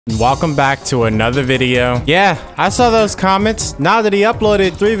Welcome back to another video. Yeah, I saw those comments. Now that he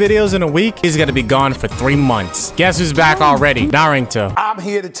uploaded 3 videos in a week, he's gonna be gone for 3 months. Guess who's back already? Naringto. I'm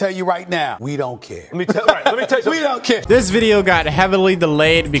here to tell you right now, we don't care. Let me tell you something. We don't care. This video got heavily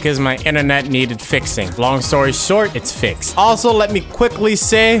delayed because my internet needed fixing. Long story short, it's fixed. Also, let me quickly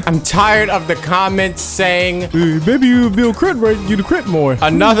say, I'm tired of the comments saying, hey, maybe you build crit rate, you'd crit more.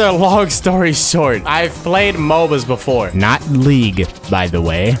 Another long story short, I've played MOBAs before. Not League, by the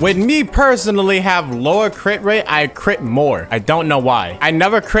way. When me personally have lower crit rate, I crit more. I don't know why. I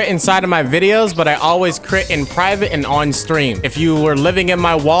never crit inside of my videos, but I always crit in private and on stream. If you were living in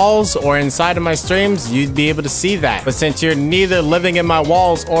my walls or inside of my streams, you'd be able to see that. But since you're neither living in my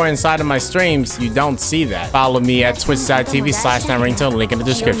walls or inside of my streams, you don't see that. Follow me at twitch.tv/Naringto, link in the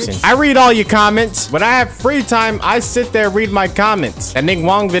description. I read all your comments. When I have free time, I sit there and read my comments. That Ning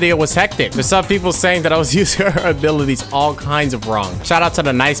Wong video was hectic. There's some people saying that I was using her abilities all kinds of wrong. Shout out to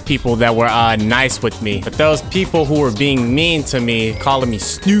the nice people that were nice with me, but those people who were being mean to me, calling me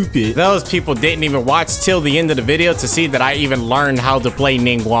stupid, those people didn't even watch till the end of the video to see that I even learned how to play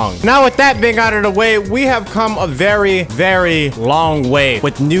Ning Wong. Now with that being out of the way, we have come a very, very long way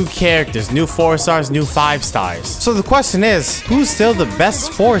with new characters, new 4-stars, new 5-stars. So the question is, who's still the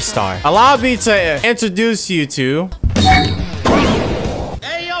best 4-star? Allow me to introduce you to...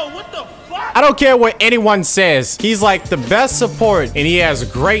 I don't care what anyone says. He's like the best support and he has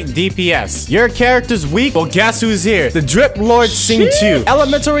great DPS. Your character's weak? Well, guess who's here? The Drip Lord Sing 2.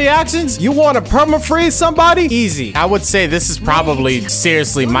 Elemental reactions? You want to perma-freeze somebody? Easy. I would say this is probably,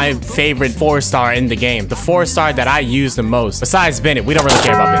 seriously, my favorite 4-star in the game. The 4-star that I use the most. Besides Bennett, we don't really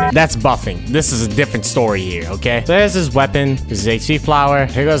care about Bennett. That's buffing. This is a different story here, okay? So there's his weapon, his HP flower.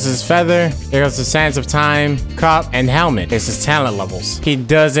 Here goes his feather. Here goes the Sands of Time, cup, and helmet. There's his talent levels. He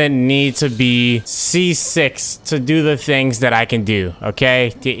doesn't need to be C6 to do the things that I can do,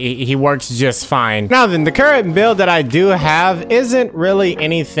 okay? He works just fine. Now then, the current build that I do have isn't really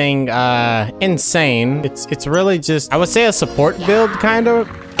anything insane. It's really just, I would say, a support build, kind of.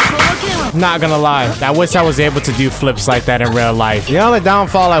 Not gonna lie, I wish I was able to do flips like that in real life. The only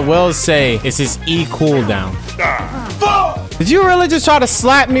downfall I will say is his E cooldown. Did you really just try to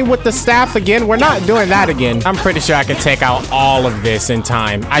slap me with the staff again? We're not doing that again. I'm pretty sure I can take out all of this in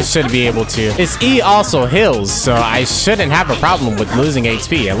time. I should be able to. His E also heals, so I shouldn't have a problem with losing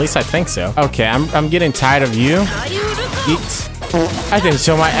HP. At least I think so. Okay, I'm getting tired of you. Eat. I didn't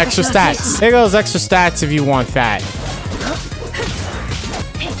show my extra stats. There goes extra stats if you want that.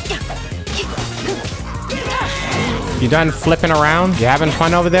 You done flipping around? You having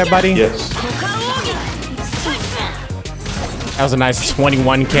fun over there, buddy? Yes. That was a nice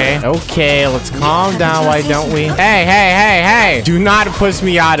 21K. Okay, let's calm down, why don't we? Hey. Do not push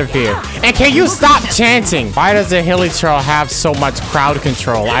me out of here. And can you stop chanting? Why does the Hilly Troll have so much crowd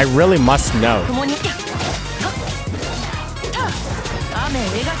control? I really must know.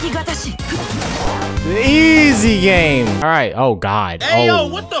 Easy game. All right. Oh, God.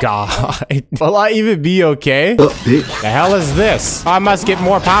 Oh, God. Will I even be okay? The hell is this? Oh, I must get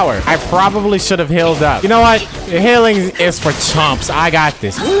more power. I probably should have healed up. You know what? Healing is for chumps. I got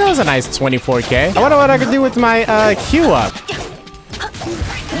this. Ooh, that was a nice 24K. I wonder what I could do with my Q up.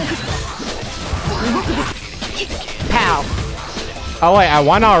 Pow. Oh, wait, I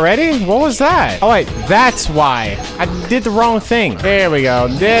won already? What was that? Oh, wait, that's why. I did the wrong thing. There we go.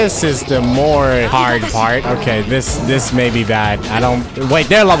 This is the more hard part. Okay, this may be bad. I don't... Wait,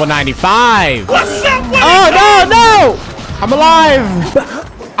 they're level 95. What's up? Oh, no! I'm alive.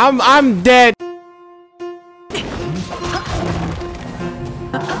 I'm dead.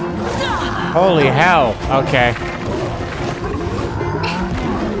 Holy hell. Okay.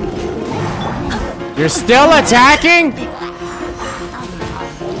 You're still attacking?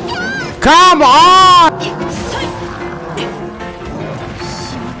 Come on!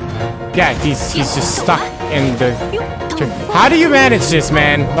 Yeah, he's just stuck in the... How do you manage this,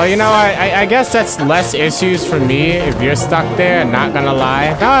 man? Well, you know, I guess that's less issues for me if you're stuck there, not gonna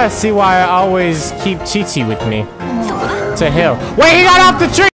lie. Now I see why I always keep Chi-Chi with me. To heal. Wait, he got off the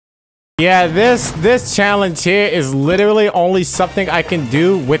tree! Yeah, this challenge here is literally only something I can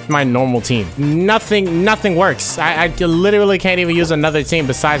do with my normal team. Nothing works. I literally can't even use another team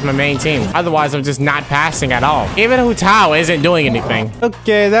besides my main team. Otherwise, I'm just not passing at all. Even Hu Tao isn't doing anything.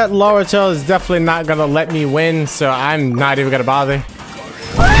 Okay, that lower tail is definitely not gonna let me win, so I'm not even gonna bother.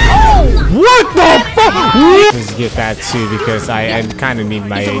 Oh, what the fuck? Let's get that too because I kind of need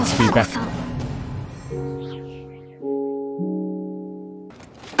my HP back.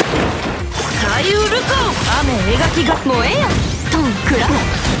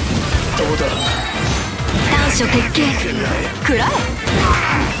 所鉄拳食らえ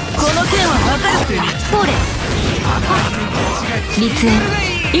この剣は分かるほれ立縁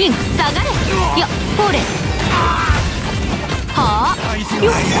イン下がれやほれはあよ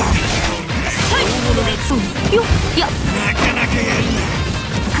っはいよっや食らえ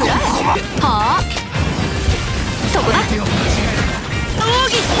はあそこだ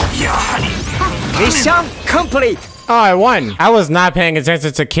Mission complete! Oh, I won. I was not paying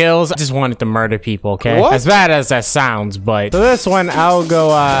attention to kills. I just wanted to murder people, okay? What? As bad as that sounds, but for this one, I'll go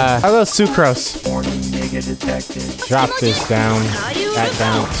sucrose. Drop this down. That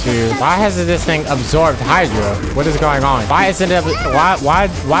down too. Why hasn't this thing absorbed hydro? What is going on? Why isn't it?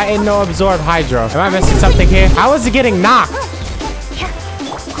 Why ain't no absorbed hydro? Am I missing something here? How is it getting knocked?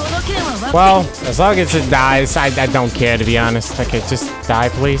 Well, as long as it dies, I don't care, to be honest. Okay, just die,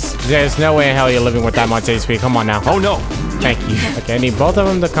 please. There's no way in hell you're living with that much HP. Come on now. Oh, no. Thank you. Okay, I need both of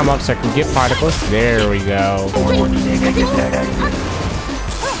them to come up so I can get particles. There we go.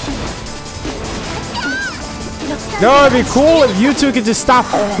 No, it'd be cool if you two could just stop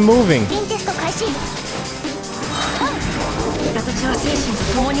moving.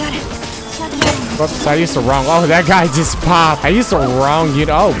 Whoops, I used the wrong. Oh, that guy just popped. I used the wrong.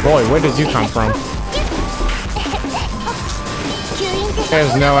 Oh boy, where did you come from?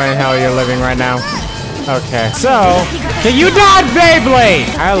 There's no way in hell you're living right now. Okay, so can you not Beyblade?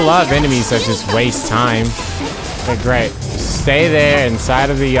 I love enemies that just waste time. Okay, great. Stay there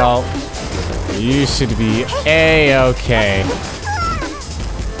inside of the ult. You should be a-okay.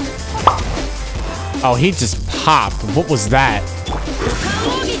 Oh, he just popped. What was that?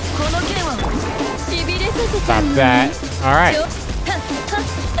 Stop that. All right.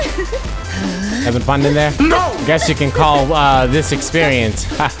 Having fun in there? No! Guess you can call this experience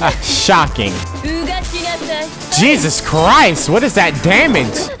shocking. Jesus Christ! What is that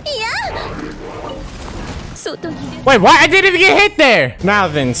damage? Wait, what? I didn't even get hit there! Now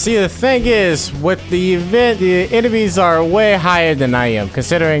then, see, the thing is, with the event, the enemies are way higher than I am.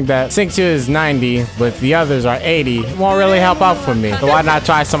 Considering that Sync 2 is 90, but the others are 80, it won't really help out for me. So why not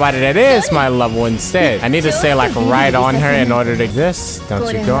try somebody that is my level instead? I need to stay like right on her in order to this.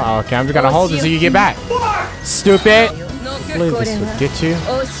 Don't you go? Oh, okay, I'm just gonna hold it until you get back. Stupid! Please, this would get you.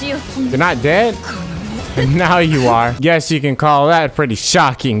 You're not dead? Now you are. Guess you can call that pretty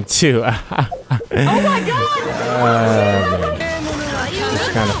shocking too. Oh my god!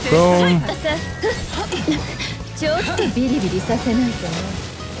 Just kind of boom.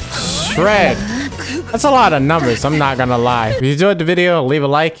 Shred. That's a lot of numbers, I'm not gonna lie. If you enjoyed the video, leave a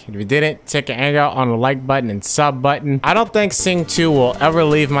like. If you didn't, take an anger out on the like button and sub button. I don't think Sing 2 will ever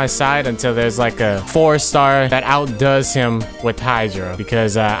leave my side until there's like a 4-star that outdoes him with Hydro.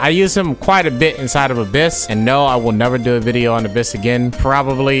 Because I use him quite a bit inside of Abyss. And no, I will never do a video on Abyss again.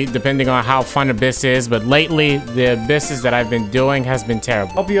 Probably, depending on how fun Abyss is. But lately, the Abysses that I've been doing has been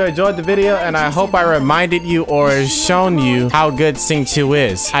terrible. Hope you enjoyed the video, and I hope I reminded you or shown you how good Sing 2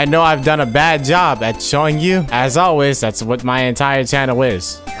 is. I know I've done a bad job at showing you. As always, that's what my entire channel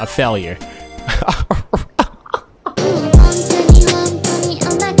is. A failure.